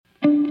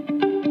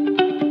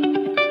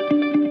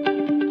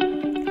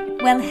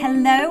Well,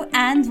 hello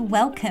and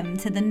welcome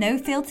to the No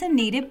Filter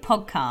Needed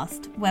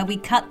podcast, where we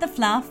cut the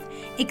fluff,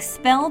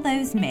 expel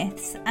those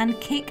myths, and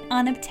kick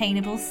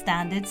unobtainable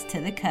standards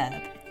to the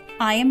curb.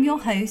 I am your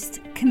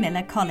host,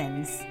 Camilla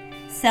Collins,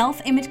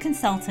 self-image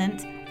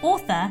consultant,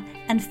 author,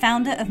 and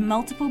founder of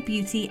multiple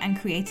beauty and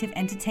creative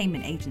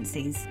entertainment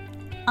agencies.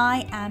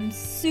 I am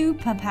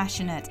super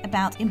passionate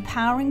about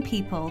empowering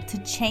people to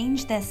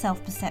change their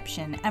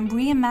self-perception and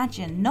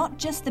reimagine not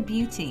just the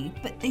beauty,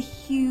 but the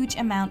huge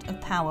amount of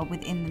power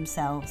within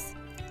themselves.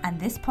 And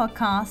this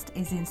podcast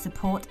is in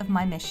support of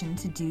my mission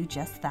to do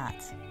just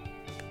that.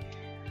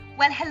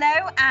 Well,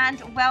 hello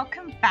and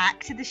welcome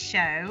back to the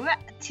show.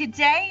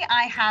 Today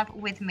I have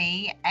with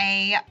me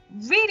a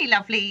really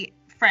lovely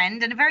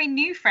friend and a very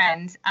new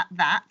friend at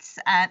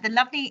that, the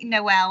lovely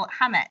Noelle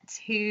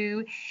Hammett,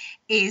 who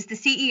is the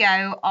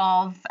CEO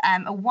of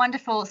a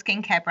wonderful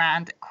skincare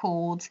brand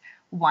called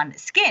One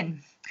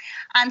Skin.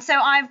 And so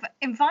I've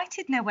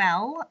invited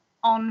Noelle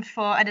on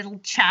for a little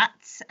chat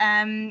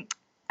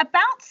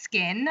about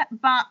skin,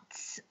 but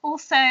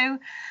also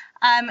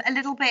a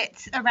little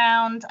bit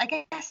around,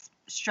 I guess,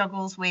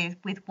 struggles with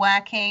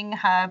working,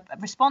 her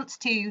response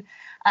to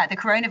the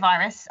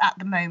coronavirus at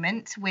the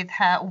moment with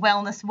her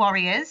wellness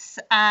warriors,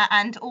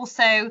 and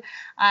also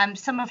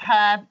some of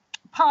her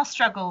past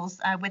struggles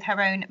with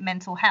her own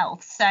mental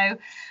health. So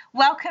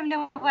welcome,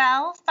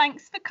 Noelle.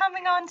 Thanks for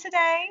coming on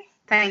today.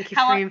 Thank you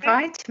for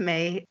inviting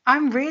me.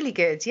 I'm really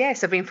good.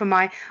 Yes, I've been for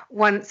my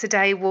once a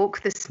day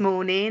walk this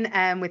morning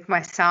with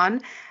my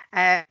son.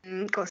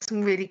 Got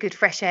some really good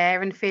fresh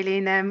air and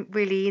feeling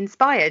really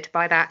inspired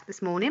by that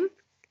this morning.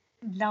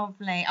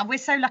 Lovely. And we're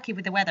so lucky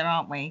with the weather,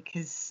 aren't we?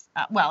 Because,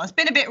 it's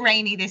been a bit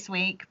rainy this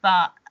week,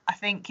 but I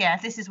think,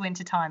 if this is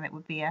winter time, it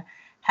would be a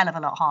hell of a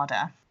lot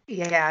harder.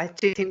 Yeah, I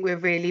do think we're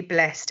really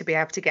blessed to be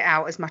able to get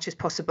out as much as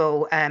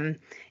possible in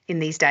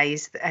these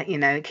days.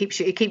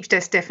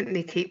 It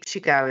definitely keeps you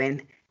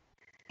going.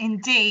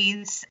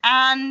 Indeed.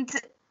 And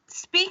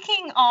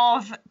speaking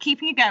of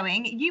keeping you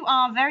going, you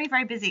are very,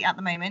 very busy at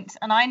the moment.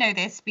 And I know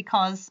this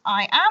because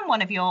I am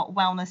one of your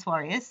wellness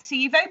warriors. So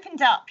you've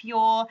opened up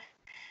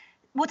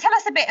Well, tell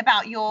us a bit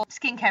about your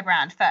skincare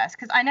brand first,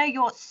 because I know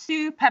you're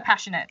super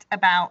passionate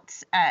about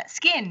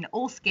skin,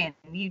 all skin.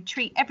 You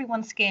treat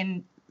everyone's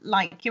skin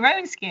like your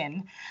own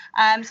skin.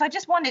 So I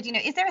just wondered,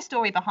 is there a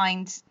story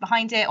behind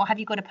it, or have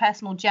you got a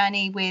personal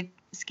journey with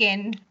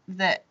skin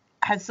that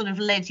has sort of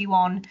led you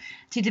on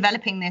to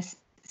developing this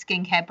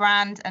skincare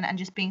brand and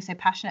just being so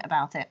passionate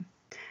about it?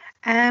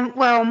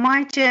 Well,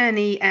 my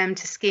journey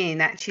to skin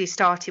actually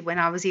started when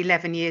I was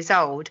 11 years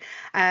old.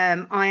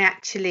 We're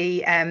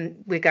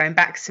going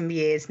back some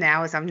years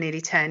now as I'm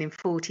nearly turning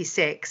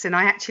 46, and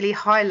I actually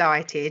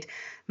highlighted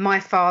my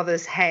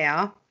father's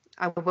hair.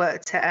 I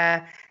worked at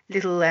a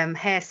little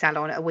hair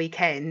salon at a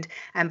weekend,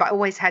 but I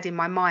always had in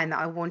my mind that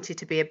I wanted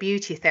to be a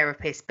beauty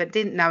therapist, but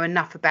didn't know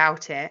enough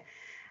about it.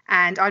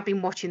 And I'd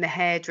been watching the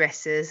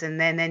hairdressers and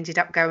then ended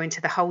up going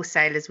to the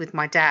wholesalers with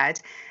my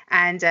dad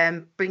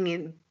and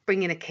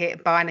bringing a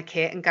kit, buying a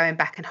kit and going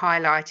back and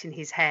highlighting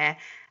his hair.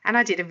 And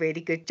I did a really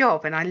good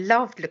job and I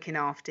loved looking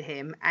after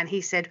him. And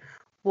he said,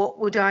 what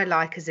would I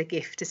like as a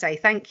gift to say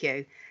thank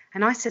you?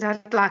 And I said,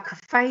 I'd like a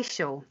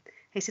facial.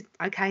 He said,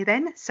 okay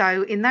then.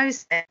 So in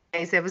those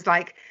days, there was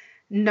like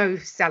no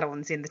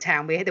salons in the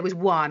town. There was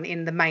one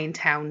in the main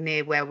town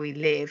near where we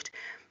lived.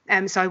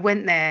 So I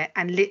went there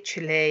and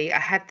literally I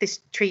had this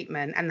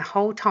treatment, and the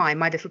whole time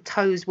my little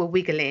toes were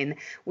wiggling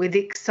with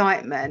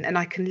excitement, and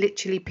I can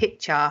literally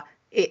picture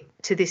it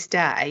to this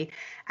day.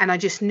 And I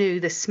just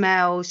knew the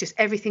smells, just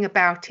everything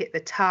about it,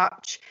 the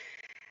touch,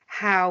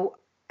 how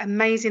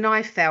amazing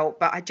I felt.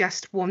 But I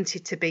just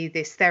wanted to be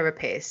this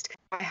therapist.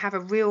 I have a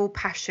real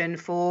passion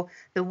for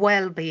the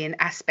well-being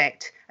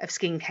aspect of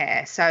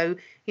skincare. So,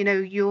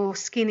 your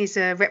skin is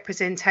a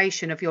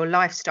representation of your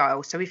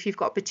lifestyle. So if you've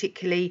got a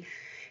particularly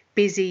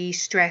busy,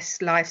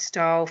 stressed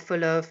lifestyle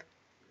full of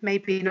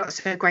maybe not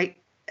so great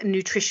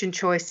nutrition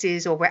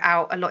choices, or we're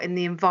out a lot in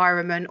the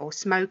environment or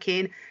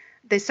smoking,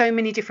 there's so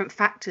many different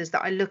factors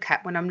that I look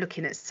at when I'm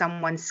looking at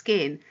someone's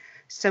skin.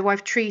 So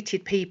I've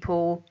treated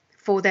people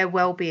for their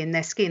well-being,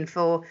 their skin,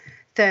 for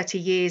 30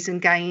 years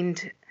and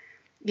gained,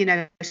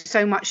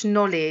 so much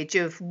knowledge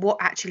of what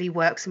actually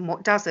works and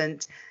what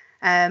doesn't.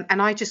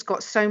 And I just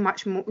got so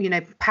much more,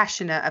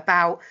 passionate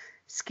about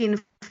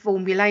skin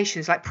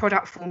formulations, like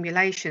product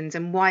formulations,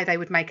 and why they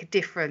would make a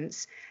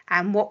difference,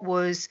 and what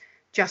was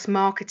just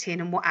marketing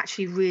and what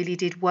actually really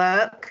did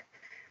work.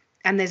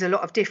 And there's a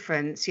lot of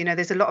difference,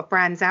 there's a lot of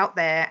brands out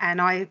there,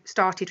 and I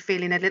started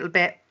feeling a little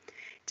bit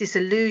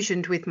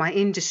disillusioned with my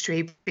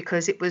industry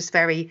because it was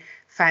very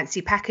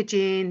fancy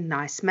packaging,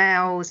 nice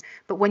smells.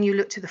 But when you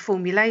look to the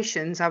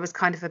formulations, I was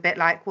kind of a bit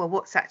like, well,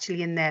 what's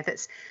actually in there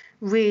that's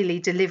really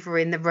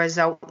delivering the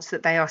results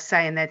that they are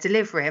saying they're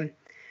delivering?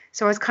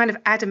 So I was kind of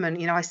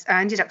adamant, I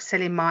ended up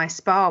selling my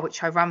spa,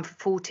 which I run for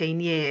 14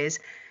 years.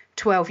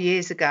 12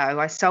 years ago,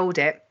 I sold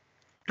it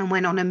and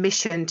went on a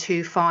mission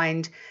to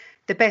find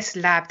the best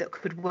lab that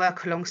could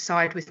work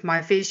alongside with my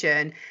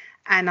vision.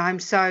 And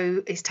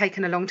it's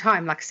taken a long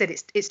time. Like I said,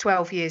 it's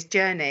 12 years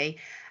journey.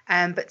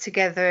 But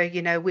together,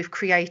 we've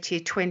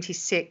created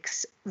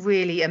 26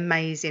 really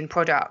amazing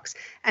products,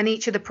 and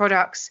each of the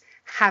products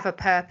have a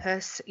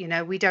purpose.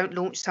 We don't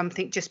launch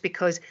something just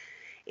because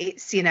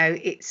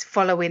it's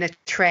following a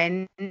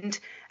trend.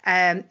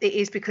 It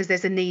is because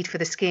there's a need for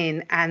the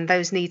skin, and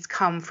those needs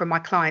come from my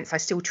clients. I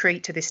still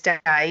treat to this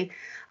day.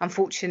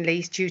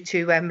 Unfortunately, due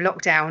to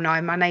lockdown,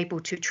 I'm unable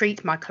to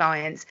treat my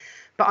clients,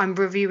 but I'm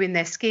reviewing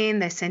their skin.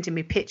 They're sending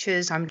me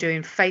pictures. I'm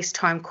doing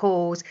FaceTime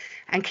calls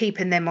and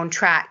keeping them on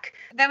track.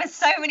 There were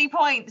so many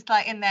points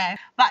in there,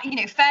 but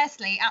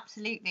firstly,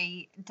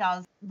 absolutely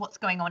does what's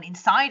going on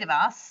inside of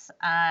us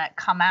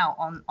come out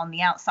on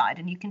the outside,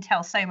 and you can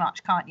tell so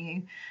much, can't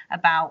you,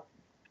 about,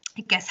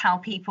 I guess, how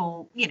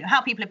people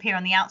appear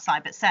on the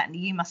outside, but certainly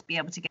you must be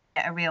able to get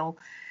a real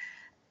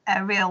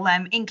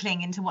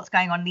inkling into what's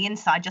going on the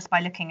inside just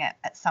by looking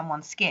at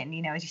someone's skin,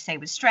 as you say,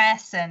 with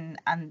stress and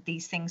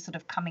these things sort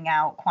of coming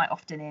out quite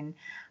often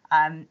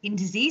in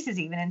diseases,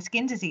 even in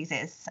skin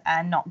diseases,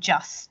 and not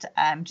just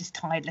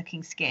tired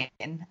looking skin.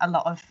 A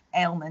lot of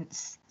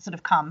ailments sort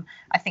of come,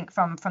 I think,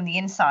 from the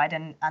inside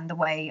and the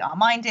way our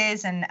mind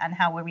is and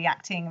how we're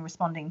reacting and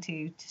responding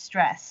to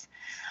stress.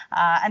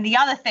 And the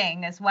other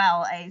thing as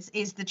well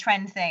is the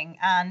trend thing.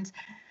 And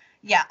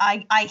yeah,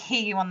 I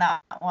hear you on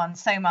that one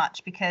so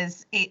much,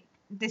 because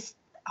this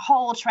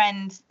whole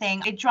trend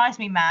thing, it drives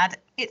me mad.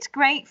 It's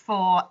great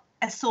for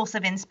a source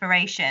of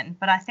inspiration,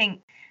 but I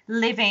think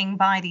living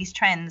by these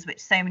trends, which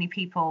so many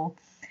people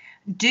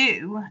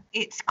do,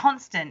 it's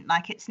constant.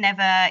 It's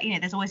never,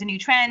 there's always a new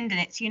trend,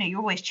 and it's, you're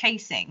always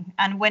chasing.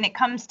 And when it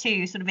comes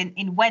to sort of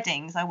in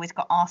weddings, I always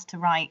got asked to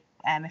write,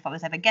 if I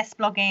was ever guest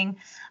blogging,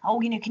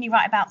 can you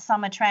write about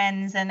summer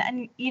trends?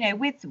 And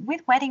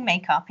with wedding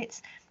makeup,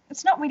 it's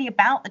not really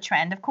about the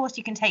trend. Of course,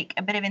 you can take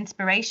a bit of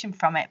inspiration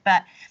from it,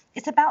 but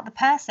it's about the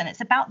person.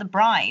 It's about the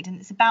bride, and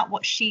it's about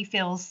what she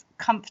feels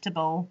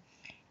comfortable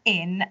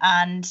in,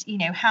 and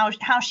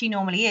how she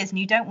normally is. And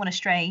you don't want to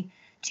stray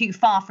too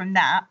far from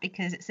that,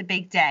 because it's a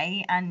big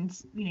day, and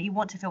you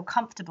want to feel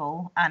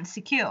comfortable and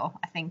secure,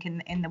 I think,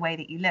 in the way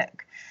that you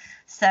look.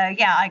 So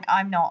yeah,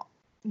 I'm not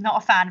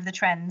a fan of the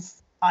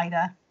trends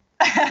either.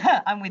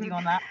 I'm with you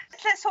on that.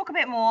 Let's talk a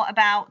bit more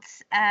about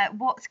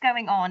what's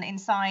going on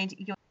inside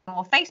your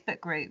Facebook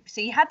group. So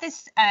you had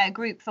this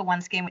group for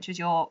OneSkin, which was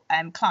your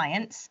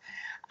clients,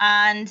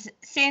 and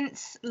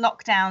since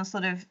lockdown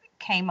sort of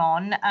came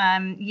on,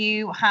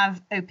 you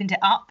have opened it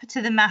up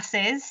to the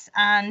masses,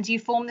 and you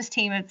formed this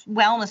team of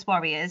wellness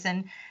warriors.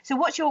 And so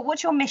what's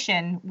your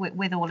mission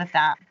with all of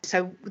that?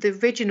 So the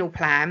original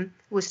plan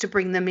was to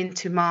bring them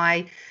into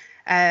my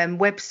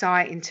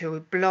website,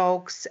 into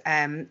blogs,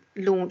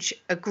 launch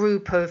a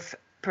group of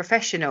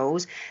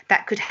professionals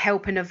that could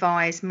help and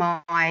advise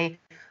my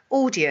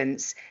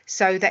audience,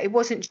 so that it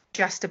wasn't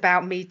just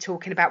about me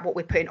talking about what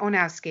we're putting on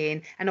our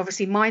skin. And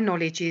obviously my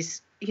knowledge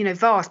is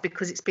vast,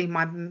 because it's been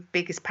my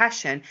biggest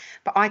passion,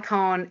 but I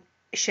can't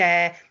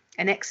share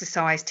an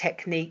exercise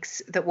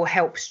techniques that will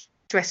help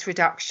stress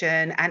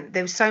reduction, and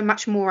there was so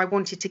much more I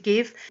wanted to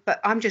give,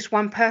 but I'm just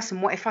one person.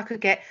 What if I could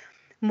get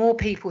more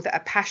people that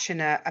are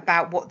passionate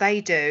about what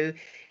they do,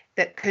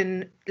 that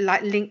can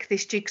link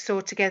this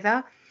jigsaw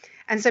together?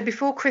 And so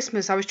before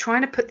Christmas, I was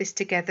trying to put this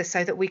together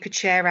so that we could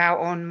share out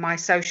on my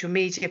social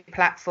media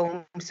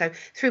platform, so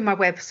through my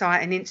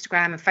website and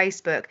Instagram and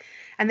Facebook.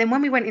 And then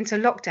when we went into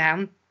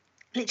lockdown,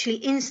 literally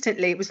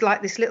instantly, it was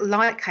like this little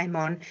light came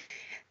on.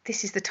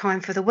 This is the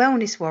time for the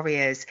wellness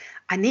warriors.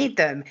 I need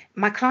them.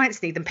 My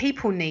clients need them.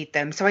 People need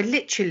them. So I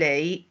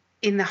literally,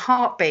 in the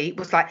heartbeat,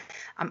 was like,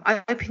 I'm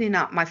opening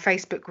up my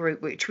Facebook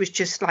group, which was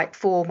just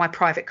for my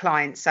private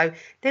clients. So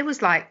there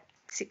was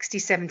 60,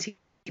 70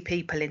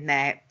 people in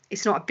there.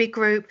 It's not a big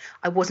group.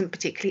 I wasn't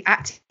particularly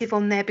active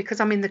on there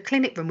because I'm in the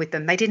clinic room with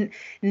them. They didn't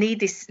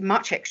need this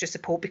much extra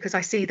support because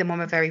I see them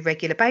on a very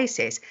regular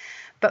basis.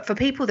 But for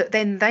people that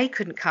then they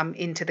couldn't come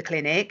into the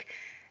clinic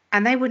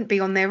and they wouldn't be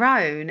on their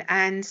own.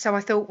 And so I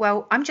thought,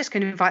 well, I'm just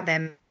going to invite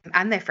them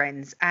and their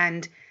friends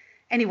and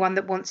anyone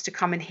that wants to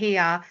come and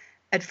hear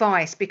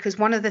advice, because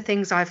one of the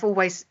things I've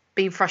always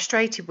been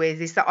frustrated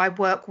with is that I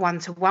work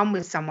one-to-one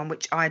with someone,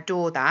 which I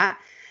adore that.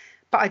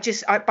 But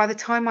by the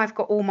time I've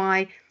got all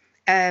my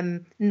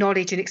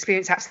knowledge and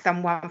experience out to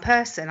some one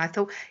person, I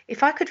thought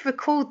if I could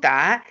record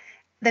that,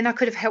 then I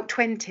could have helped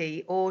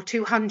 20 or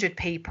 200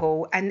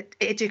 people and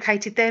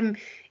educated them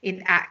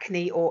in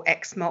acne or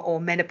eczema or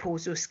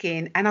menopausal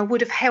skin, and I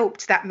would have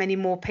helped that many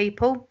more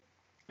people.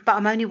 But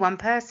I'm only one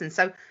person,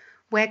 so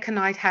where can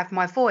I have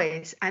my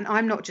voice? And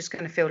I'm not just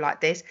going to feel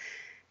like this.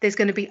 There's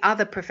going to be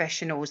other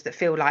professionals that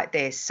feel like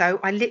this. So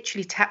I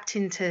literally tapped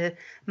into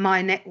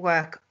my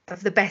network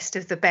of the best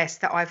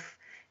that I've,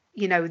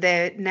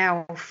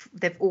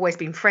 they've always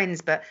been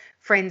friends, but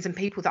friends and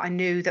people that I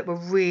knew that were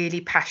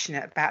really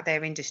passionate about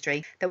their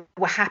industry, that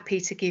were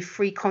happy to give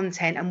free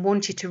content and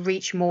wanted to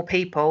reach more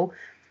people,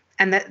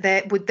 and that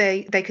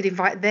they could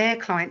invite their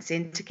clients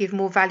in to give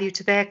more value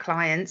to their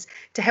clients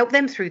to help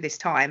them through this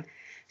time.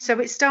 So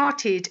it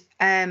started,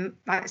 like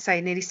I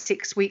say, nearly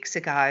 6 weeks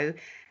ago.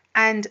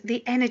 And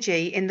the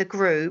energy in the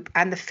group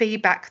and the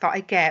feedback that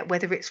I get,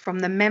 whether it's from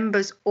the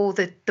members or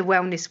the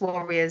wellness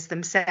warriors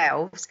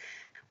themselves,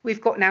 we've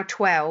got now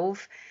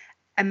 12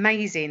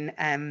 amazing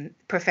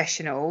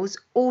professionals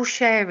all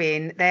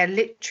sharing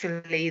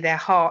their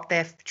heart,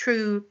 their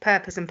true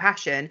purpose and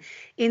passion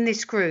in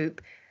this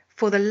group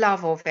for the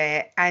love of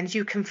it. And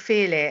you can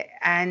feel it.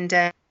 And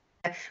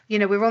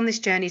we're on this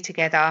journey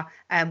together,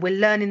 and we're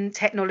learning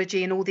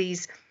technology and all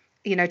these,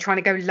 trying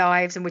to go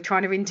lives, and we're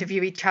trying to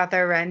interview each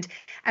other. And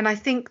I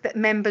think that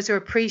members are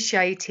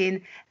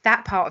appreciating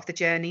that part of the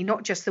journey,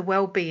 not just the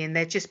well-being.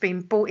 They're just being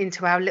brought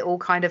into our little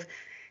kind of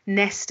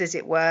nest, as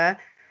it were.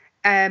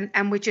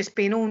 And we're just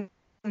being all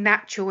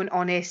natural and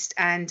honest,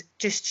 and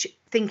just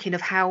thinking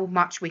of how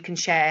much we can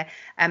share,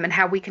 and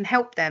how we can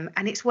help them.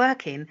 And it's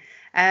working.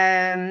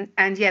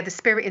 And yeah, the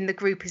spirit in the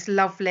group is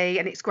lovely,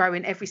 and it's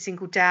growing every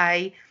single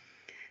day.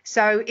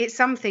 So it's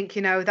something,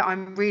 that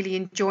I'm really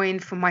enjoying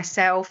for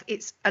myself.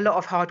 It's a lot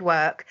of hard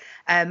work,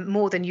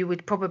 more than you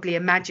would probably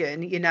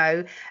imagine,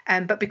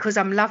 but because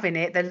I'm loving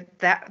it,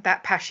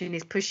 that passion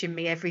is pushing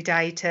me every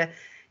day to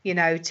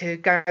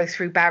go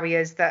through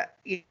barriers that,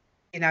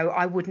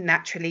 I wouldn't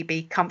naturally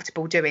be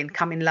comfortable doing,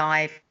 coming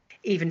live,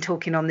 even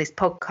talking on this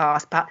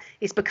podcast, but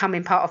it's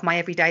becoming part of my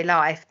everyday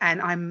life,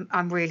 and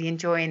I'm really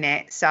enjoying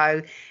it.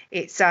 So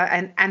it's,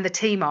 and the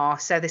team are,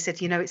 so they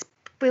said, it's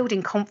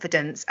building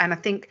confidence. And I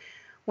think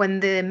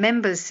when the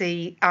members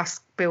see us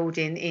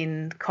building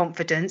in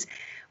confidence,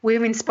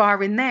 we're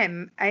inspiring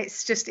them.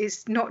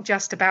 It's not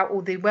just about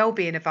all the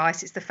well-being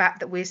advice. It's the fact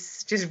that we're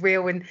just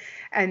real,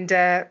 and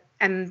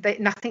that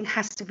nothing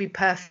has to be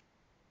perfect.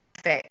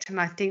 And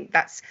I think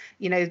that's,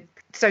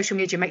 social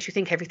media makes you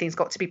think everything's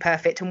got to be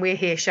perfect. And we're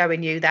here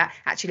showing you that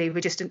actually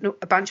we're just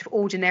a bunch of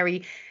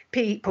ordinary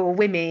people,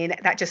 women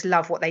that just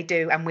love what they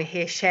do. And we're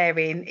here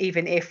sharing,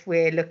 even if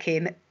we're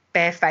looking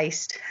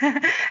barefaced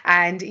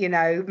and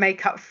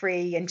makeup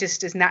free, and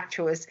just as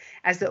natural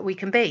as that we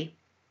can be.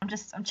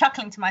 I'm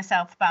chuckling to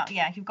myself about,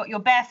 you've got your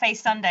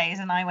barefaced Sundays,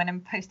 and I went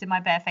and posted my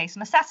bare face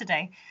on a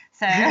Saturday.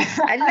 So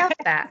I love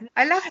that.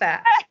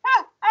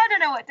 I don't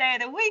know what day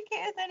of the week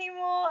it is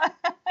anymore.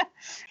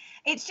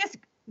 It's just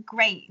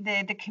great,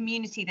 the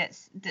community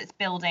that's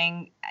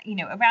building,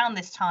 around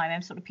this time,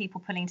 and sort of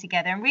people pulling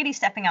together and really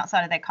stepping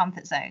outside of their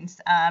comfort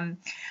zones.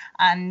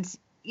 And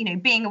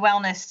being a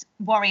wellness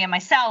warrior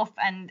myself,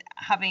 and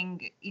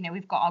having,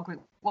 we've got our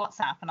group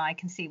WhatsApp, and I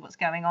can see what's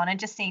going on, and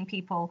just seeing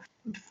people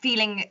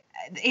feeling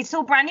it's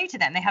all brand new to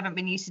them. They haven't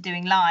been used to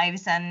doing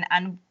lives,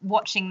 and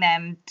watching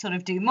them sort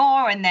of do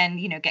more, and then,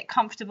 get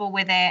comfortable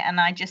with it. And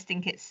I just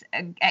think it's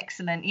an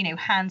excellent,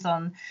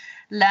 hands-on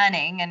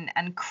learning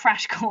and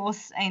crash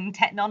course in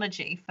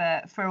technology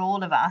for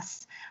all of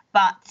us.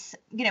 But,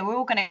 we're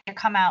all going to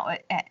come out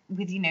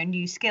with,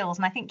 new skills.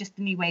 And I think just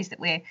the new ways that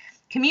we're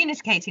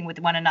communicating with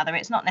one another,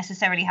 it's not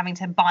necessarily having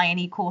to buy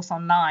any course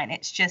online.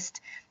 It's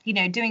just,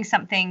 doing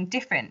something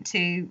different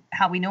to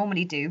how we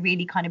normally do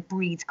really kind of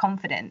breeds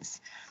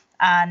confidence.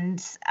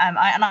 And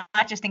I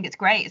just think it's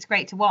great. It's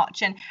great to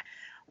watch. And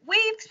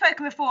we've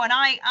spoken before, and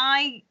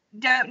I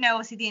don't know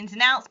obviously the ins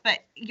and outs, but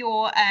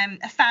you're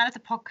a fan of the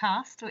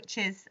podcast, which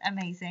is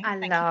amazing. I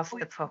love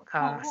the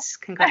podcast.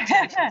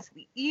 Congratulations.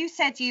 You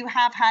said you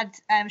have had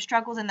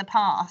struggles in the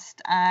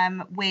past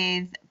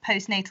with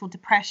postnatal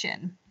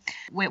depression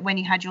when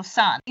you had your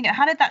son.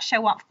 How did that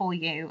show up for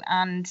you,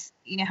 and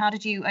how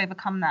did you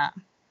overcome that?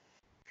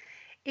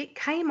 It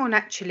came on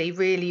actually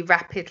really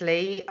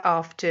rapidly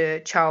after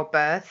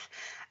childbirth.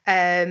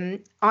 I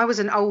was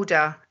an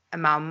older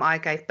mum. I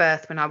gave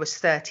birth when I was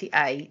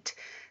 38.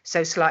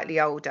 So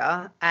slightly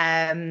older.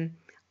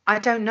 I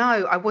don't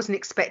know. I wasn't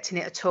expecting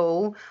it at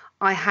all.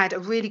 I had a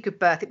really good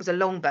birth. It was a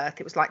long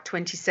birth. It was like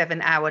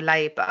 27-hour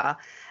labour.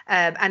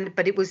 I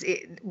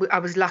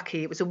was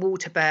lucky. It was a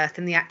water birth,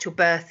 and the actual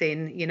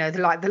birthing,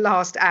 the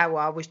last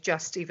hour was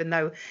just, even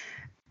though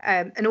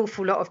an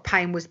awful lot of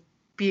pain, was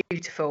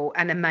beautiful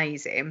and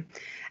amazing.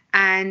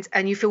 And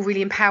you feel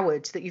really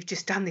empowered that you've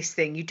just done this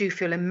thing. You do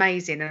feel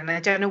amazing. And I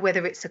don't know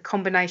whether it's a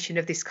combination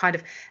of this kind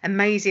of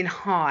amazing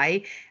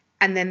high,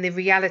 and then the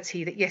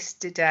reality that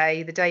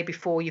yesterday, the day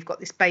before, you've got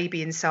this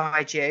baby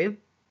inside you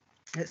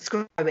that's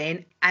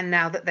growing, and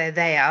now that they're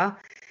there,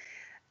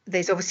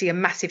 there's obviously a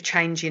massive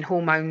change in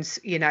hormones,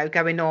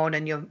 going on,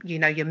 and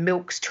your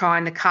milk's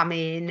trying to come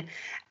in.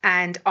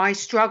 And I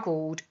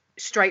struggled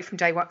straight from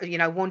day one,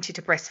 wanted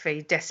to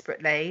breastfeed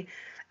desperately.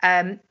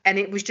 And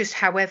it was just,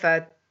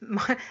 however,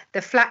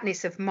 the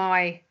flatness of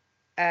my,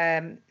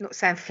 not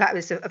saying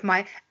flatness of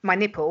my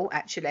nipple,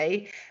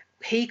 actually,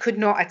 he could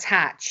not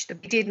attach.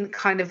 We didn't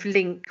kind of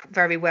link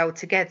very well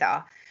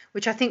together,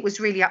 which I think was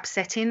really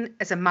upsetting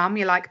as a mum.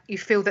 You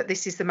feel that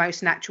this is the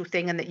most natural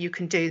thing, and that you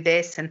can do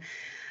this. And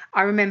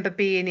I remember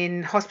being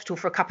in hospital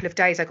for a couple of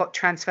days. I got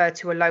transferred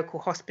to a local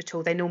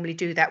hospital. They normally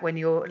do that when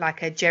you're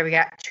like a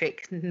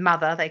geriatric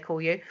mother, they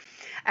call you.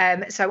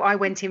 So I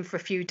went in for a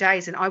few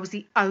days, and I was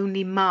the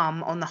only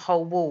mum on the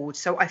whole ward.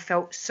 So I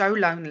felt so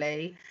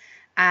lonely.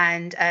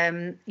 And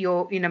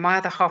my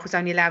other half was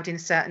only allowed in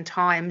certain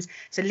times.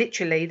 So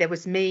literally there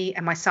was me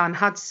and my son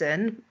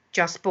Hudson,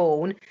 just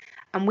born,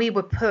 and we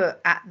were put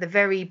at the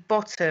very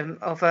bottom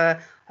of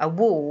a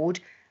ward,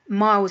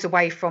 miles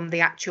away from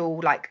the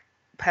actual like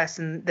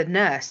person, the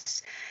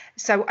nurse.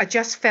 So I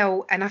just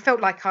felt, and I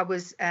felt like I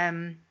was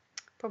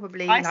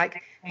probably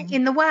like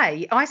in the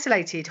way,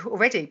 isolated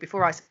already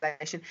before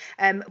isolation,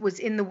 was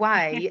in the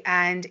way.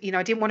 And, you know,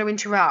 I didn't want to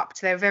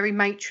interrupt. They were very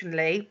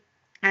matronly.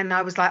 And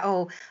I was like,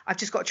 oh, I've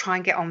just got to try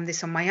and get on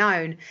this on my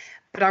own.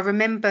 But I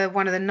remember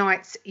one of the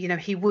nights, you know,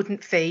 he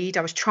wouldn't feed.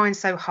 I was trying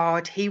so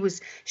hard. He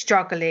was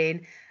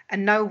struggling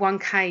and no one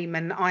came.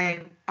 And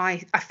I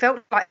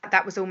felt like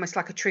that was almost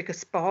like a trigger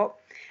spot.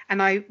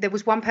 And there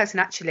was one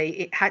person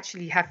it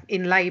actually had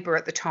in labour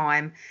at the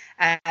time,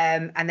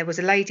 and there was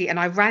a lady, and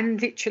I ran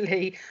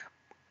literally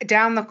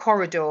down the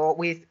corridor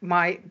with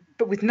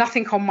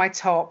nothing on my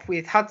top,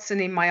 with Hudson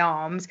in my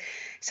arms,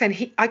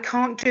 saying, I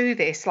can't do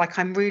this, like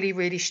I'm really,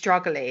 really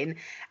struggling.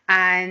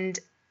 And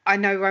I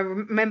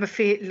remember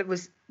it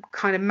was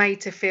kind of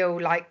made to feel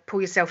like,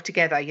 pull yourself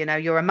together, you know,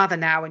 you're a mother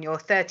now and you're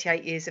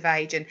 38 years of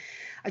age. And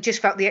I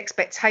just felt the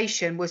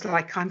expectation was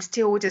like,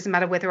 it doesn't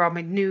matter whether I'm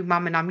a new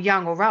mum and I'm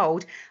young or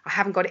old, I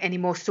haven't got it any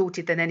more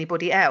sorted than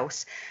anybody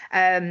else.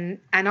 And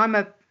I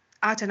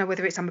don't know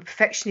whether I'm a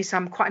perfectionist,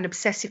 I'm quite an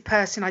obsessive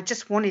person. I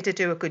just wanted to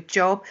do a good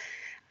job.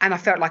 And I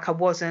felt like I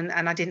wasn't,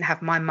 and I didn't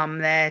have my mum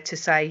there to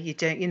say, you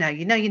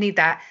need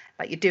that,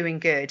 like you're doing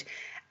good.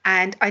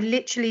 And I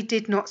literally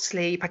did not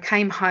sleep. I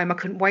came home. I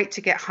couldn't wait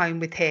to get home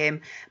with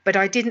him. But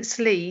I didn't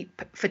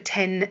sleep for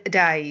 10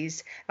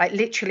 days. Like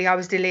literally, I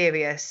was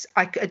delirious.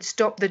 I had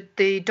stopped.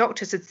 The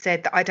doctors had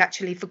said that I'd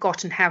actually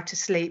forgotten how to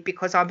sleep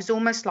because I was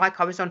almost like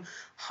I was on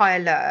high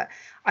alert.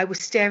 I was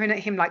staring at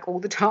him like all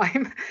the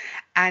time.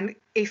 And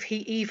if he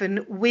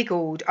even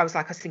wiggled, I was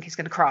thinking he's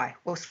going to cry.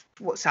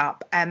 What's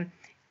up?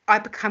 I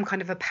become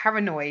kind of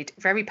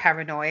very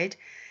paranoid.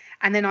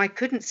 And then I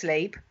couldn't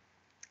sleep.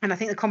 And I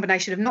think the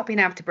combination of not being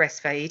able to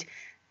breastfeed,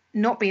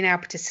 not being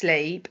able to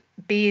sleep,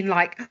 being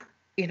like,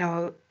 you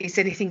know, is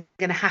anything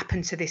going to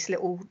happen to this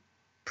little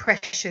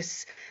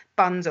precious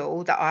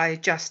bundle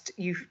that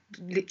you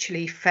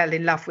literally fell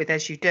in love with,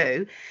 as you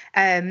do.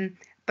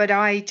 But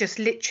I just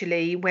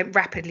literally went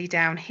rapidly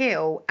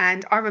downhill.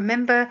 And I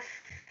remember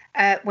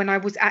when I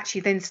was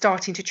actually then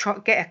starting to try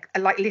get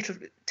like little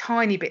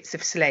tiny bits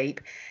of sleep,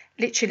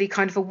 literally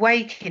kind of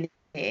awakening,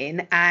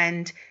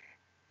 and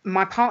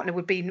my partner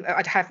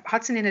I'd have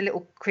Hudson in a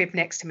little crib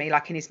next to me,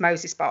 like in his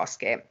Moses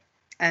basket,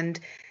 and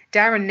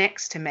Darren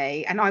next to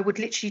me. And I would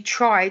literally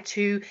try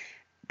to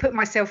put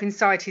myself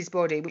inside his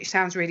body, which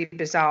sounds really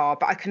bizarre,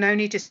 but I can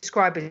only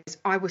describe it as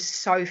I was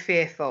so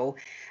fearful.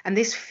 And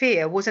this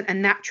fear wasn't a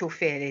natural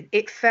feeling.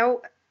 It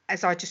felt,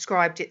 as I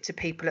described it to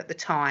people at the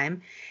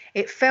time,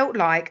 it felt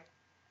like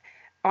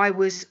I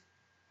was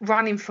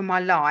running for my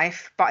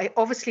life, but I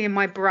obviously in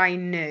my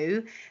brain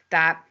knew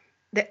that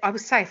I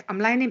was safe. I'm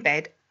laying in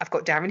bed. I've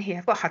got Darren here.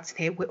 I've got Hudson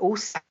here. We're all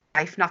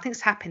safe.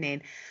 Nothing's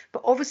happening.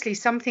 But obviously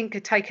something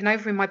had taken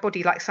over in my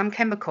body, like some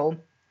chemical.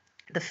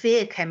 The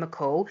fear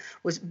chemical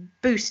was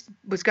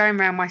going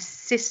around my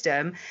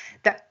system,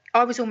 that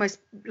I was almost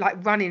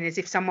like running as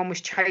if someone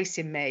was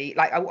chasing me.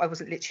 Like I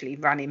wasn't literally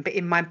running, but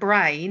in my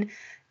brain,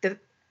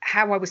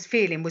 how I was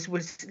feeling was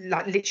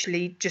like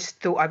literally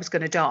just thought I was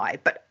going to die.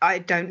 But I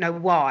don't know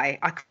why.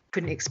 I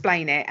couldn't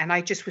explain it. And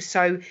I just was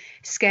so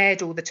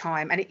scared all the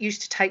time. And it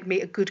used to take me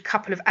a good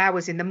couple of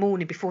hours in the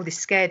morning before this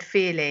scared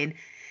feeling.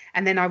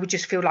 And then I would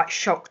just feel like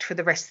shocked for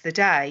the rest of the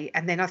day.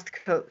 And then I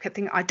kept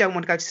thinking, I don't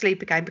want to go to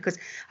sleep again because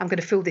I'm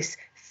going to feel this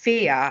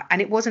fear. And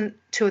it wasn't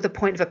to the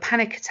point of a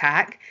panic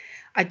attack.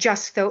 I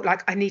just felt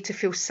like I need to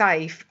feel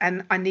safe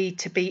and I need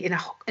to be in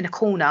a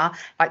corner.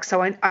 Like,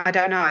 so I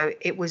don't know.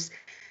 It was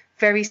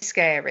very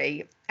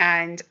scary.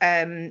 And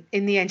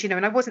in the end, you know,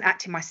 and I wasn't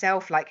acting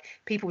myself. Like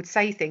people would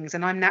say things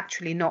and I'm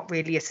naturally not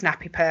really a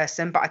snappy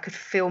person, but I could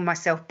feel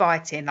myself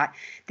biting, like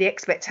the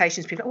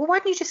expectations. People, well, why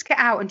don't you just get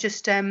out and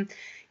just,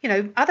 you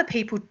know, other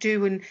people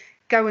do and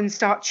go and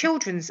start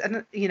children's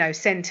and, you know,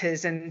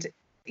 centres, and,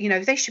 you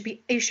know,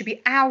 you should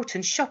be out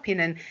and shopping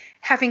and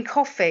having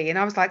coffee. And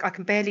I was like, I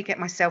can barely get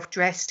myself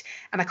dressed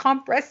and I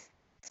can't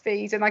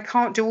breastfeed and I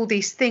can't do all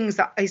these things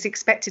that is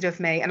expected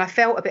of me. And I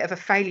felt a bit of a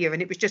failure,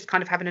 and it was just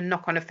kind of having a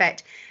knock-on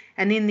effect.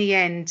 And in the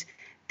end,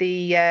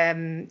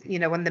 the you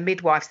know, one of the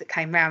midwives that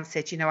came round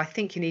said, you know, I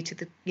think you need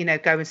to, you know,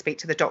 go and speak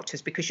to the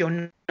doctors because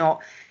you're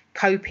not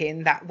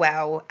coping that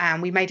well.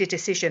 And we made a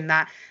decision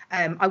that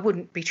I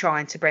wouldn't be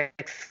trying to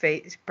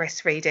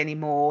breastfeed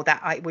anymore.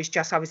 That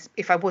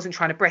if I wasn't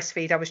trying to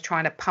breastfeed, I was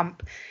trying to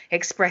pump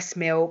express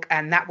milk,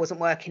 and that wasn't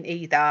working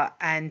either.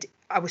 And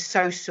I was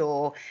so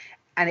sore.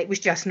 And it was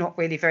just not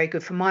really very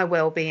good for my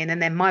well-being.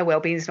 And then my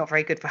well-being is not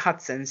very good for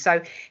Hudson.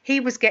 So he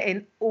was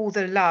getting all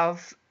the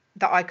love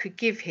that I could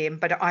give him,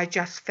 but I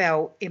just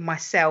felt in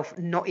myself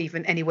not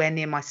even anywhere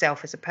near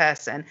myself as a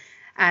person.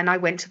 And I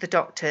went to the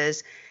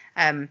doctors,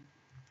 and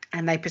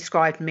they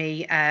prescribed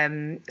me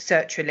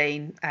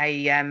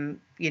sertraline.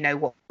 You know,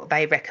 what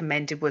they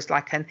recommended was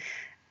like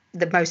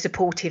the most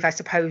supportive, I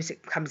suppose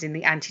it comes in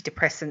the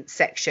antidepressant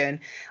section.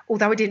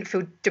 Although I didn't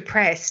feel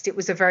depressed, it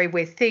was a very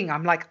weird thing.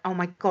 I'm like, oh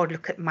my God,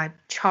 look at my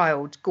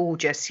child,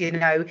 gorgeous, you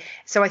know.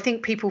 So I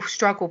think people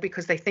struggle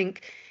because they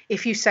think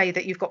if you say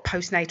that you've got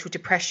postnatal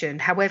depression,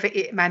 however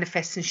it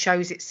manifests and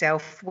shows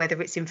itself,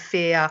 whether it's in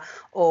fear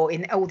or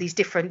in all these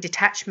different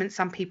detachments,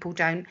 some people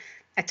don't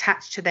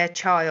attach to their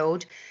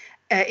child.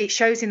 It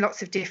shows in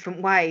lots of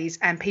different ways,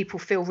 and people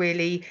feel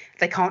really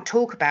they can't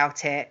talk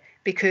about it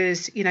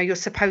because, you know,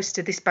 this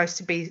is supposed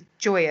to be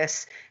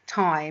joyous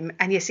time.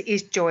 And yes, it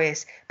is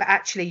joyous, but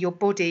actually your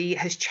body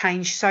has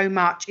changed so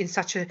much in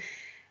such a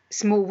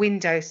small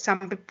window.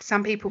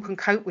 Some people can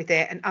cope with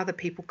it and other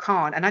people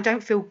can't. And I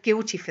don't feel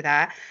guilty for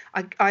that.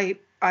 I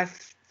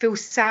feel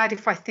sad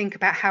if I think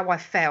about how I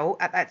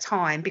felt at that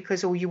time,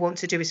 because all you want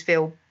to do is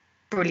feel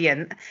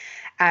brilliant,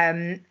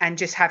 and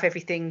just have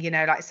everything, you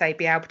know, like I say,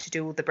 be able to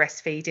do all the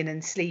breastfeeding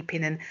and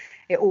sleeping and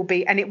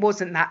it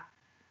wasn't that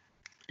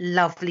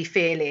lovely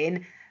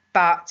feeling,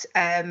 but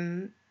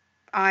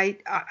I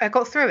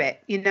got through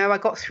it. You know, I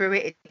got through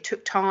it. It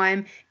took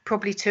time.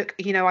 Probably took,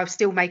 you know, I was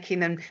still making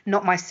them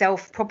not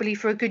myself probably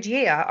for a good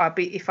year,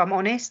 if I'm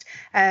honest.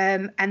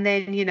 And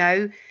then, you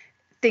know,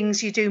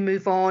 things, you do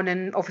move on,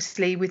 and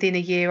obviously within a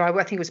year, I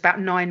think it was about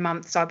 9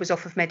 months, I was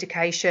off of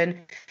medication.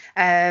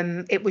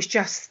 It was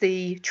just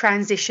the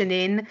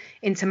transition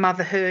into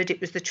motherhood. It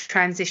was the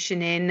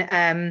transition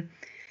in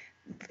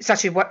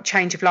such a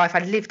change of life. I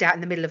lived out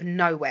in the middle of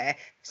nowhere,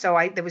 so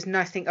there was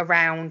nothing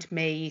around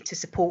me to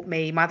support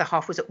me. My other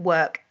half was at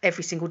work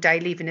every single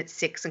day, leaving at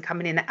 6 and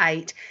coming in at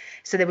 8,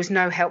 so there was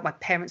no help. My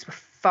parents were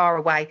far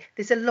away.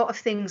 There's a lot of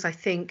things I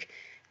think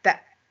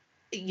that,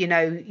 you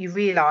know, you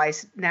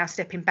realize now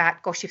stepping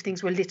back, gosh, if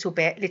things were a little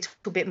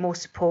bit more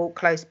support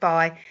close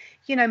by,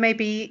 you know,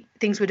 maybe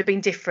things would have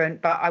been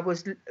different. But I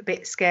was a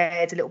bit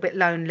scared, a little bit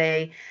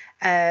lonely,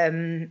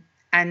 and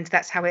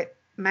that's how it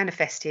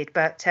manifested.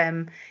 But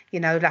you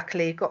know,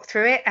 luckily got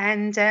through it,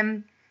 and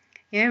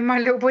you know, my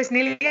little boy's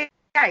nearly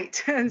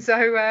 8, and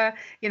so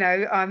you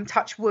know,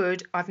 touch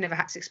wood, I've never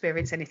had to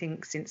experience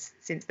anything since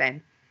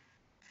then.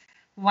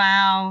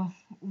 Wow,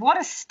 what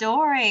a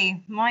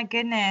story, my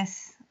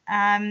goodness.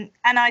 And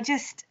I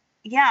just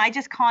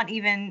can't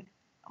even,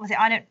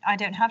 I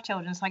don't have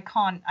children, so I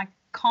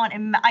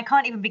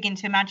can't even begin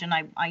to imagine.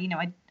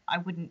 I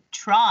wouldn't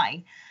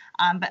try,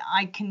 but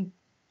I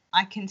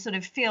can sort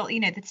of feel, you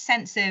know, the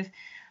sense of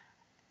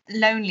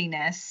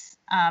loneliness.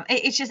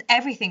 It's just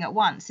everything at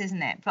once,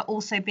 isn't it? But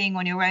also being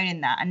on your own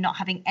in that and not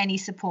having any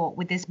support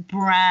with this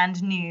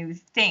brand new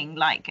thing.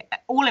 Like,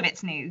 all of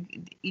it's new.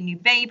 Your new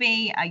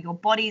baby, your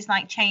body's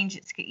like changed.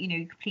 It's, you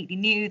know, completely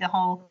new. The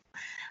whole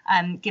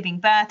giving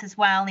birth as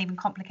well, and even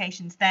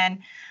complications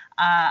then.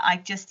 I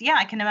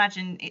can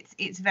imagine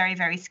it's very,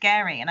 very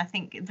scary. And I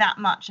think that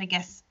much, I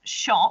guess,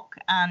 shock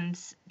and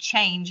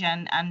change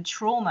and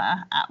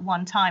trauma at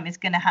one time is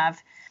going to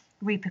have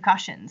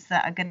repercussions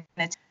that are going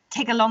to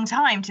take a long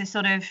time to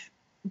sort of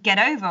get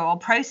over or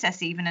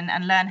process even,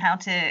 and learn how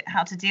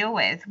to deal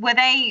with. Were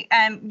they,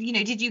 you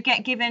know, did you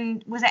get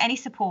given, was there any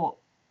support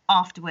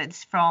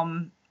afterwards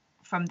from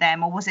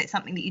them, or was it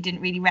something that you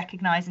didn't really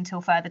recognize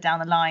until further down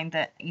the line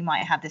that you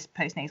might have this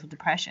postnatal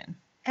depression?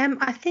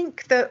 I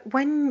think that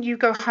when you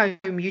go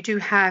home,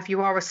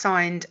 you are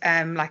assigned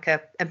like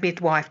a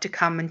midwife to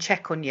come and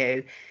check on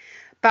you,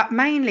 but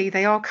mainly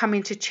they are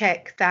coming to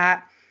check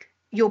that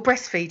you're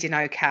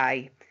breastfeeding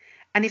okay.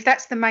 And if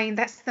that's the main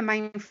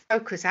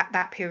focus at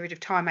that period of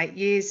time 8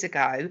 years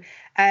ago,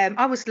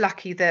 I was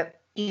lucky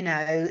that, you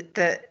know,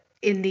 that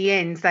in the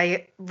end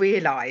they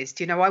realised,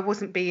 you know,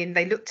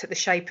 they looked at the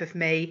shape of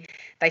me,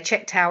 they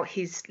checked out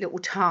his little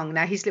tongue.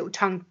 Now, his little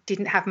tongue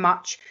didn't have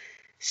much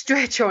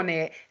stretch on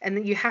it,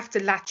 and you have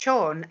to latch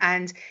on,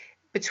 and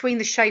between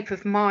the shape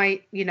of my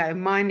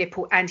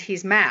nipple and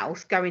his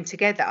mouth going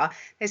together,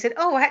 they said,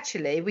 oh,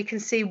 actually we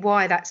can see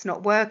why that's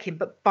not working.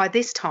 But by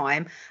this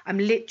time I'm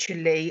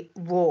literally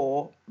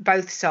raw,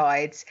 both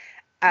sides.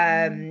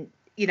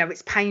 You know,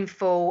 it's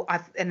painful.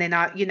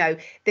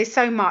 There's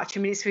so much. I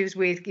mean, it feels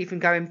weird even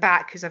going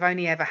back, because I've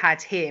only ever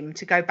had him,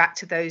 to go back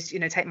to those, you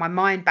know, take my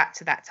mind back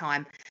to that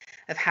time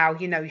of how,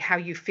 you know, how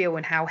you feel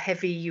and how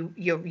heavy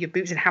your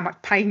boobs and how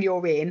much pain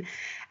you're in,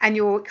 and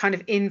you're kind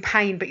of in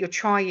pain, but you're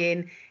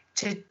trying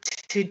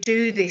to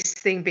do this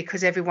thing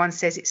because everyone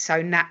says it's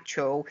so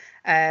natural,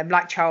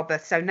 like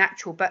childbirth, so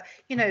natural. But,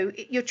 you know,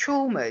 you're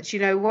traumatized, you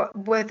know,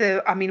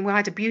 we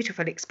had a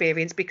beautiful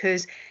experience,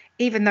 because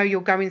even though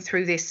you're going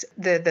through this,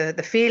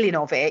 the feeling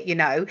of it, you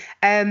know,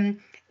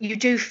 you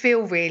do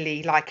feel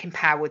really like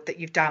empowered that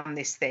you've done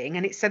this thing.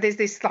 And there's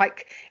this,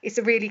 like, it's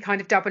a really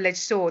kind of double-edged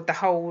sword, the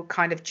whole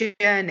kind of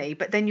journey,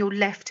 but then you're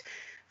left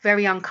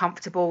very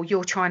uncomfortable.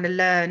 You're trying to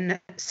learn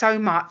so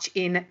much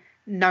in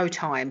no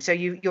time. So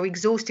you're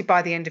exhausted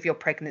by the end of your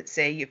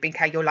pregnancy.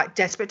 You're like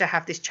desperate to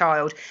have this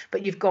child,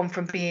 but you've gone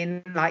from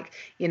being like,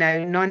 you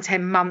know,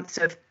 9-10 months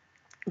of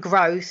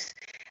growth,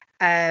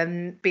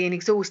 being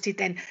exhausted,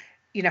 then,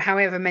 you know,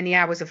 however many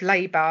hours of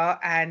labor,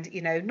 and,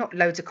 you know, not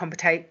loads of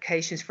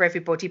complications for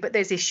everybody, but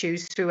there's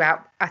issues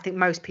throughout, I think,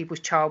 most people's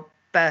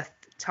childbirth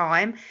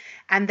time,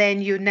 and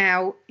then you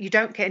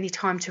don't get any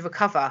time to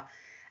recover.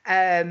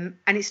 And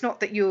it's not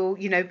that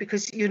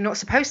because you're not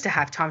supposed to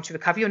have time to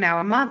recover. You're now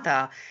a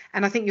mother,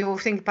 and I think you're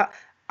thinking, but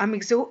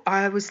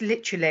I was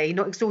literally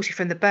not exhausted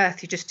from the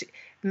birth. You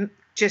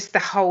just the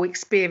whole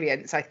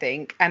experience, I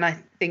think. And I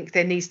think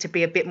there needs to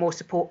be a bit more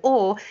support.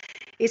 Or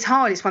it's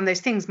hard. It's one of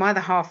those things. My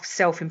other half,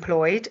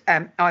 self-employed.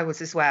 I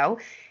was as well.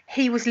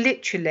 He was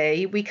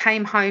literally. We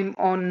came home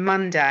on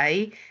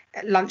Monday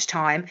at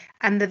lunchtime,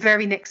 and the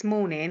very next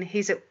morning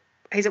he's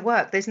at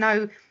work. There's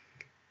no.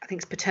 I think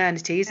it's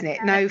paternity, isn't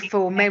it? No,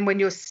 for men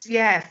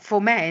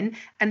for men,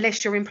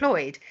 unless you're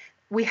employed.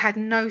 We had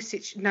no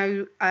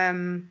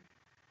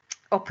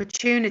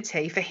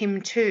opportunity for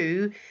him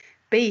to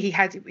be.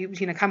 He was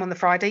come on the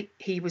Friday.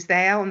 He was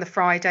there on the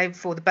Friday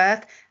before the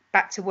birth,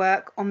 back to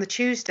work on the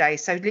Tuesday.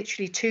 So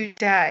literally 2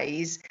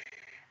 days,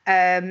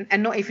 and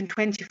not even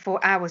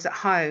 24 hours at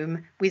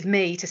home with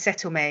me to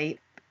settle me.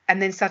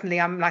 And then suddenly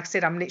I'm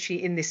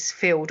literally in this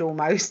field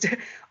almost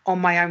on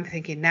my own,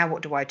 thinking, now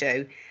what do I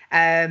do?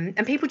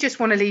 And people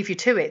just want to leave you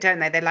to it, don't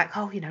they? They're like,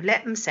 oh,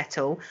 let them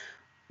settle.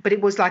 But it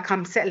was like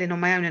I'm settling on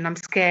my own, and I'm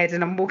scared,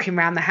 and I'm walking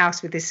around the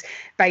house with this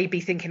baby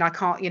thinking I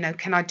can't,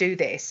 can I do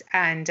this?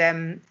 And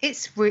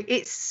it's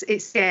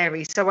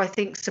scary. So I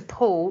think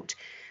support,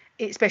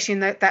 especially in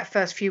that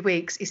first few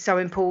weeks, is so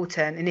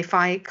important. And if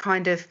I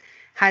kind of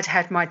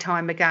had my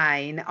time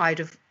again, I'd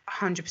have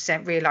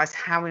 100% realised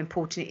how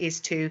important it is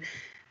to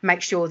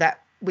make sure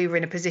that we were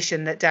in a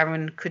position that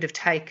Darren could have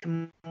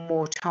taken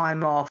more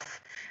time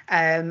off,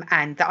 and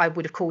that I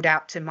would have called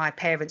out to my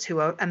parents, who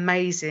are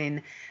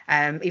amazing,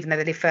 even though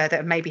they live further,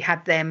 and maybe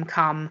had them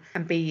come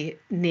and be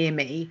near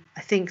me.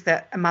 I think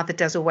that a mother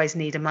does always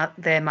need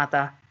their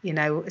mother,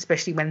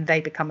 especially when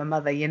they become a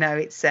mother.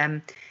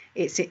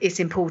 It's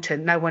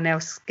important. No one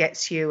else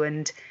gets you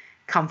and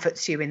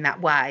comforts you in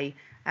that way.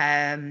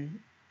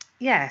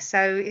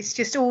 So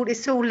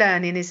it's all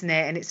learning, isn't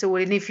it?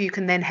 And if you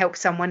can then help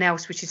someone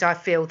else, which is, I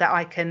feel that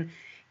I can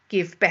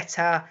give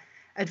better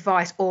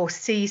advice or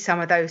see some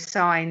of those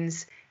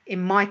signs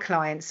in my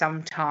clients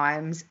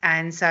sometimes.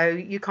 And so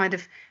you kind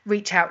of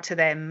reach out to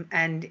them,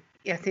 and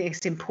I think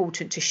it's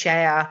important to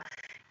share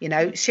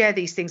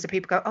these things, that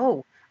people go,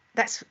 oh,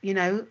 that's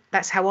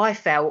how I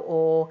felt,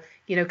 or,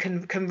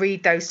 can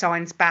read those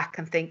signs back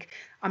and think,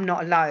 I'm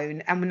not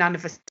alone, and none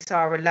of us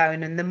are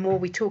alone. And the more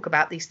we talk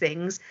about these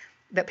things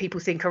that people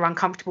think are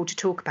uncomfortable to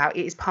talk about,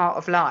 it is part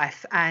of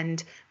life,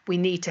 and we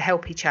need to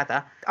help each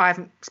other. I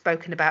haven't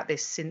spoken about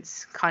this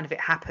since kind of it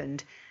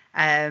happened,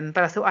 but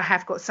I thought I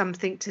have got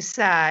something to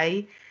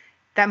say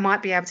that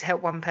might be able to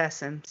help one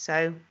person.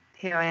 So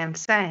here I am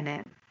saying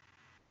it.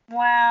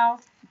 Wow,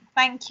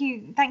 thank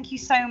you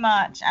so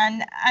much.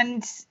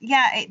 And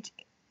yeah,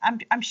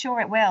 I'm sure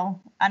it will.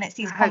 And it's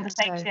these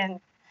conversations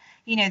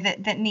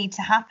that need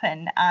to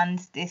happen, and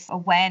this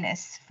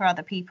awareness for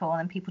other people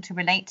and people to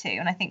relate to.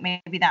 And I think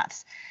maybe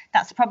that's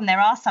the problem. There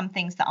are some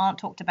things that aren't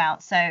talked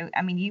about. So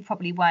I mean, you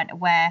probably weren't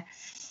aware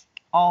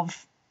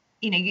of,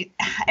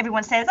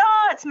 everyone says,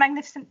 oh, it's a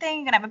magnificent thing,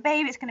 you're gonna have a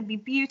baby, it's going to be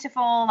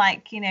beautiful,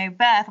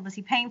 birth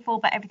obviously painful,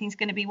 but everything's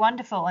going to be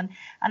wonderful, and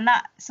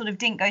that sort of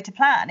didn't go to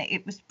plan.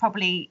 It was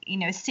probably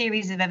a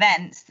series of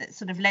events that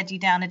sort of led you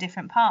down a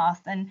different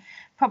path, and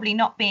probably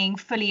not being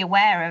fully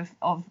aware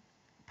of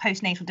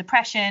postnatal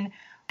depression,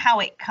 how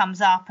it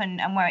comes up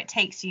and where it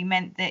takes you,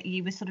 meant that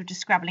you were sort of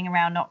just scrabbling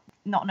around, not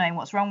knowing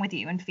what's wrong with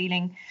you, and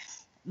feeling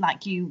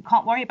like you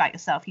can't worry about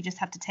yourself, you just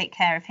have to take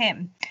care of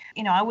him.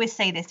 I always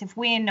say this: if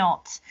we're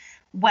not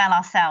well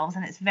ourselves,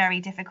 and it's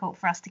very difficult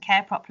for us to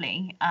care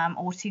properly,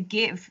 or to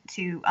give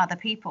to other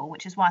people,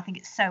 which is why I think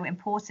it's so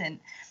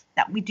important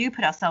that we do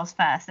put ourselves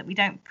first, that we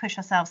don't push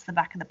ourselves to the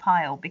back of the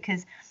pile,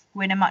 because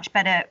we're in a much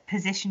better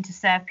position to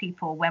serve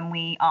people when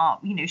we are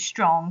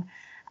strong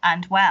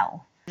and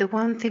well. The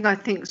one thing I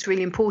think is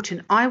really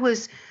important, I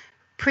was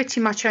pretty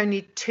much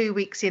only 2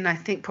 weeks in, I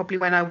think, probably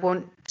when I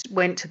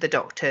went to the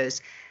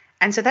doctors.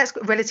 And so that's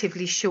a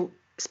relatively short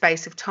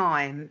space of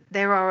time.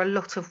 There are a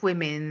lot of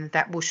women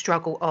that will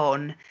struggle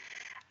on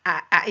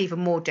at even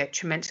more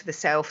detriment to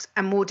themselves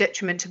and more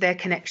detriment to their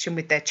connection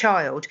with their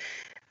child,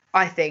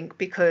 I think,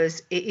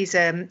 because it is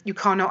you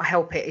cannot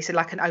help it. It's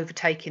like an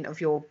overtaking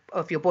of your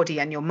body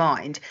and your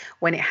mind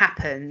when it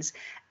happens.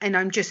 And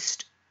I'm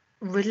just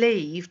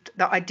relieved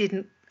that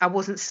I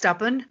wasn't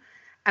stubborn,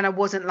 and I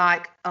wasn't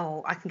like,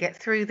 oh, I can get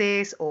through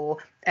this, or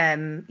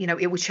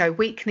it would show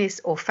weakness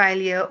or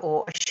failure,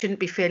 or I shouldn't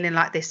be feeling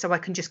like this, so I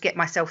can just get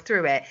myself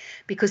through it,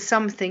 because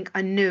something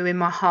I knew in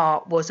my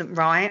heart wasn't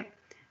right,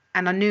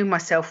 and I knew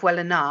myself well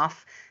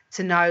enough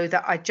to know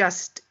that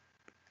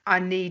I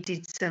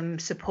needed some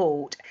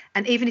support.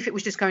 And even if it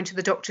was just going to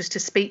the doctors to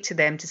speak to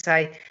them, to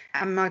say,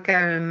 am I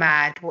going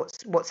mad?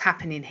 What's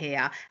happening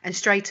here? And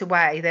straight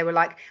away they were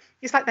like,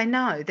 it's like they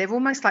know. They're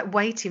almost like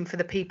waiting for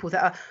the people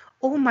that are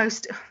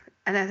almost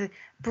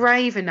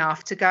brave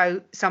enough to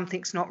go,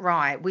 something's not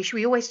right.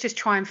 We always just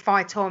try and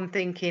fight on,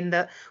 thinking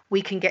that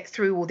we can get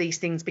through all these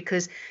things,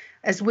 because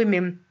as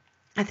women,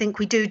 I think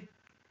we do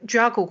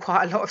juggle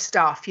quite a lot of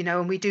stuff,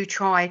 and we do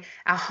try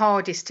our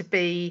hardest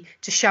to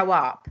show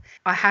up.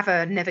 I have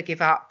a never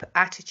give up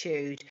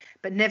attitude,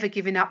 but never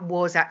giving up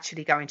was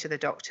actually going to the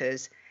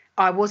doctors.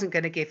 I wasn't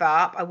going to give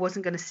up. I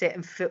wasn't going to sit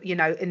and feel,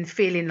 and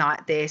feeling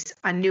like this.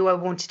 I knew I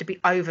wanted to be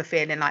over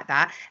feeling like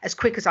that as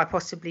quick as I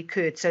possibly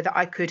could, so that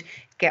I could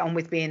get on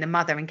with being a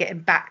mother and getting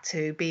back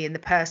to being the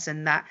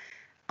person that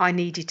I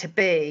needed to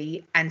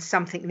be, and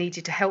something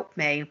needed to help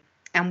me.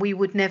 And we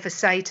would never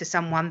say to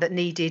someone that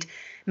needed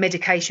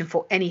medication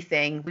for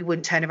anything, we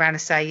wouldn't turn around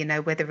and say,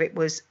 whether it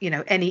was,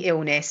 any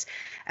illness,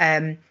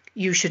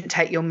 you shouldn't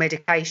take your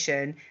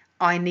medication.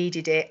 I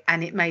needed it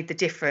and it made the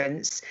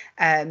difference.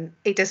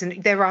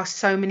 There are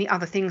so many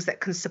other things that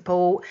can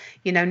support,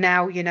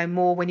 now,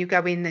 more when you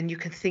go in and you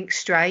can think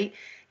straight.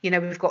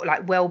 We've got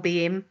like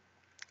well-being,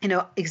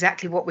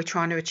 exactly what we're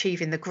trying to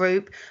achieve in the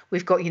group.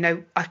 We've got,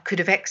 I could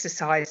have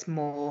exercised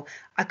more.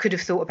 I could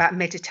have thought about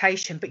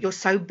meditation, but you're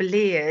so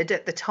bleared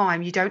at the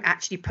time, you don't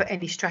actually put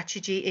any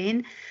strategy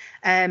in.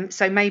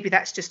 So maybe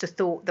that's just a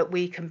thought that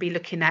we can be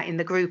looking at in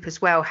the group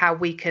as well, how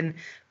we can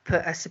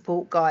put a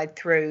support guide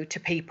through to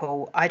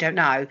people. I don't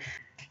know.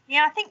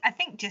 Yeah, I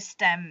think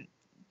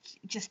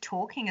just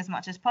talking as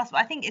much as possible.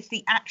 I think it's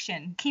the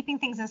action, keeping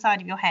things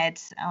inside of your head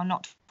or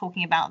not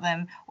talking about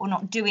them or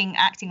not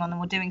acting on them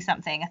or doing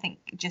something, I think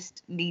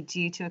just leads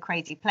you to a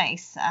crazy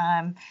place,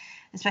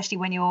 especially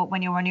when you're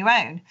on your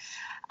own.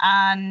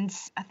 And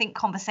I think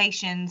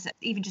conversations,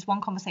 even just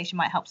one conversation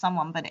might help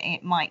someone, but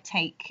it might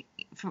take,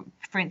 for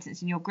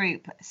instance, in your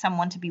group,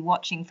 someone to be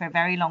watching for a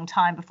very long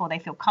time before they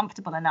feel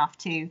comfortable enough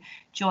to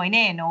join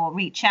in or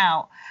reach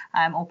out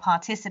or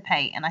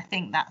participate. And I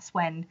think that's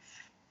when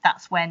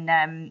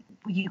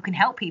you can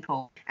help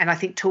people. And I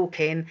think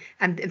talking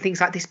and things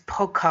like this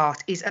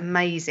podcast is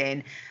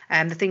amazing.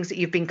 The things that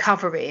you've been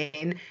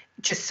covering,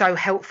 just so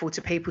helpful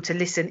to people to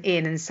listen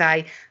in and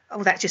say,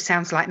 oh, that just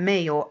sounds like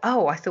me, or,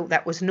 oh, I thought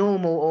that was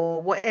normal,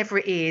 or whatever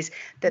it is,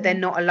 that they're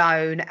not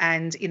alone.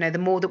 And, the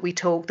more that we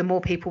talk, the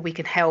more people we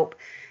can help,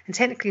 and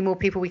technically more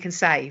people we can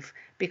save,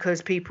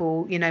 because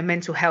people,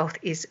 mental health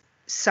is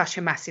such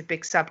a massive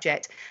big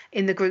subject.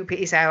 In the group, it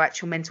is our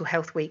actual mental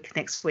health week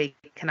next week,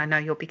 and I know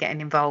you'll be getting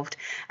involved.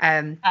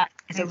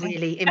 It's a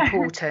really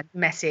important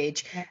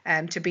message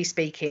to be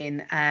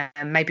speaking.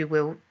 Maybe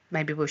we'll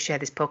share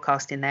this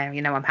podcast in there.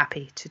 I'm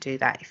happy to do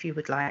that if you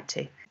would like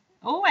to.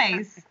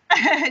 Always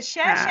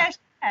share.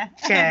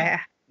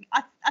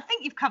 I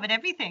think you've covered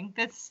everything.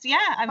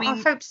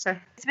 I hope so.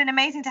 It's been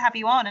amazing to have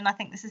you on, and I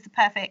think this is the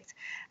perfect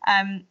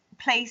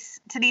place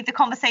to leave the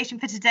conversation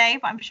for today,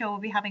 but I'm sure we'll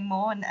be having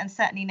more, and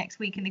certainly next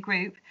week in the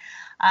group.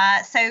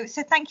 So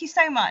thank you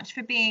so much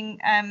for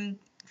being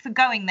for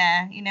going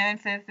there,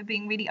 and for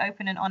being really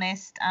open and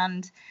honest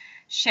and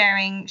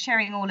sharing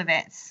all of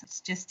it.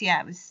 It's just,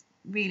 it was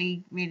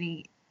really,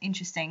 really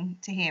interesting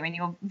to hear, and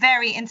you're a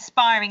very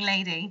inspiring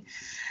lady.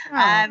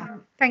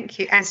 Thank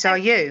you, and so are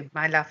you,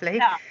 my lovely.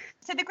 Yeah.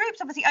 So the group's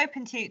obviously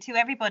open to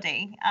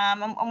everybody,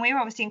 and we're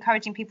obviously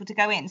encouraging people to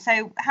go in.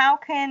 So how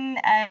can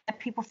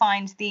people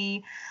find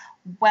the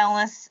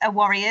Wellness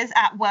Warriors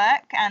at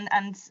work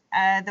and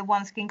the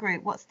OneSkin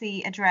group? What's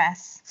the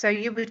address? So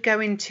you would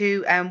go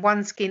into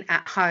OneSkin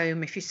at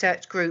Home. If you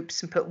search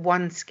groups and put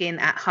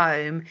OneSkin at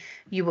Home,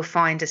 you will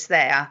find us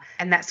there,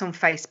 and that's on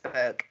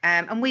Facebook.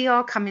 And we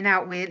are coming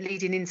out, we're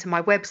leading into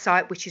my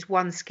website, which is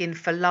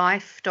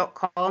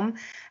oneskinforlife.com.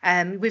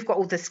 We've got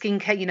all the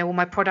skincare, all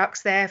my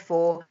products there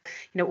for,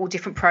 all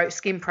different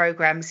skin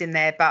programs in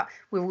there, but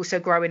we're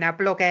also growing our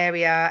blog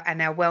area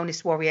and our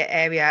Wellness Warrior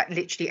area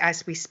literally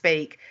as we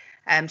speak.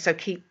 So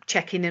keep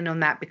checking in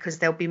on that, because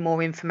there'll be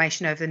more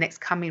information over the next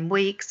coming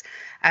weeks.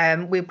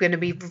 We're going to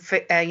be,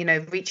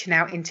 reaching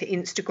out into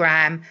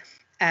Instagram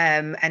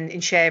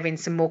and sharing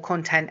some more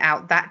content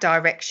out that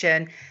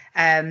direction.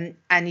 And,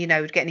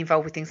 getting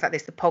involved with things like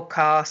this, the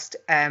podcast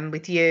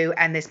with you.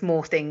 And there's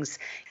more things.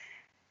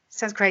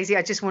 Sounds crazy.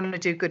 I just want to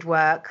do good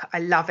work. I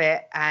love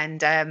it.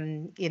 And,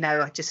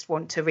 I just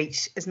want to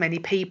reach as many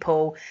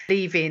people,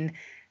 leaving,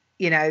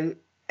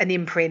 an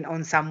imprint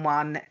on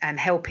someone and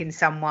helping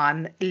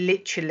someone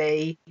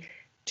literally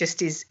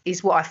just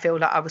is what I feel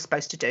like I was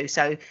supposed to do.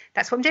 So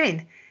that's what I'm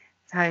doing.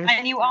 So,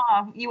 and you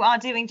are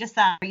doing just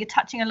that. You're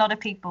touching a lot of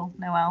people,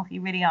 Noelle.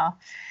 You really are.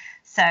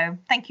 So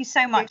thank you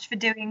so much for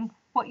doing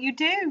what you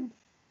do.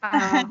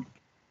 No,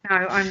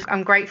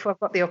 I'm grateful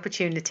I've got the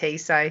opportunity.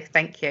 So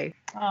thank you.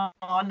 Oh,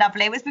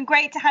 lovely. It's been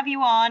great to have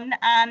you on,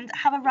 and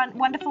have a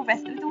wonderful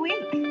rest of the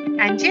week.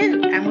 And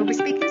you. And we'll be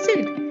speaking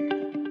soon.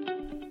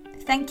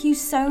 Thank you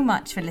so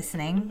much for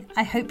listening.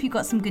 I hope you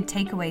got some good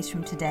takeaways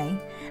from today.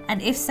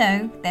 And if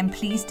so, then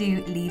please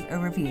do leave a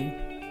review.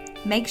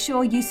 Make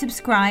sure you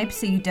subscribe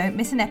so you don't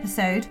miss an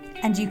episode,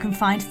 and you can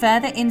find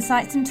further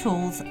insights and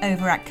tools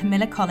over at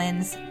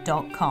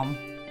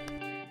CamillaCollins.com.